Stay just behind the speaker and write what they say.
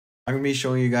I'm going to be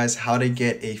showing you guys how to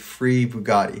get a free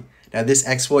Bugatti. Now this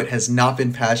exploit has not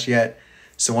been patched yet,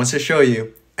 so once I show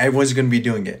you, everyone's going to be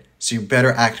doing it, so you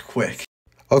better act quick.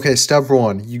 Okay, step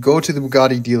 1, you go to the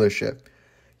Bugatti dealership.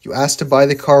 You ask to buy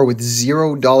the car with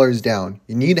 $0 down.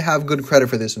 You need to have good credit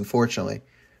for this, unfortunately.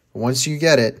 But once you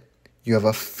get it, you have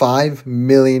a $5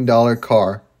 million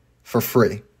car for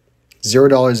free.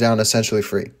 $0 down, essentially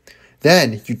free.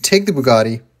 Then you take the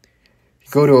Bugatti, you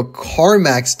go to a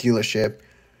CarMax dealership,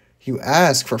 you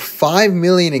ask for $5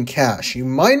 million in cash. You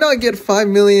might not get $5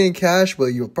 million in cash, but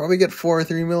you'll probably get $4 or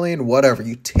 $3 million, whatever.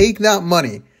 You take that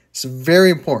money. It's very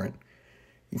important.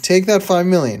 You take that $5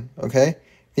 million, okay?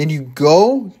 Then you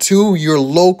go to your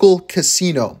local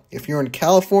casino. If you're in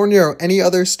California or any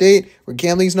other state where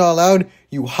gambling is not allowed,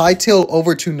 you hightail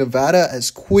over to Nevada as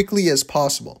quickly as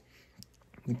possible.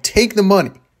 You take the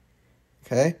money,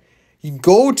 okay? You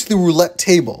go to the roulette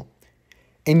table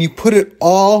and you put it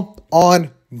all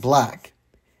on black.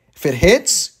 If it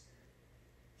hits,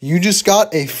 you just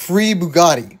got a free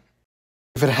Bugatti.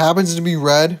 If it happens to be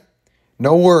red,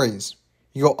 no worries.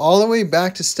 You go all the way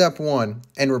back to step 1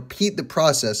 and repeat the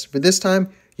process, but this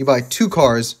time you buy 2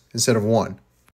 cars instead of 1.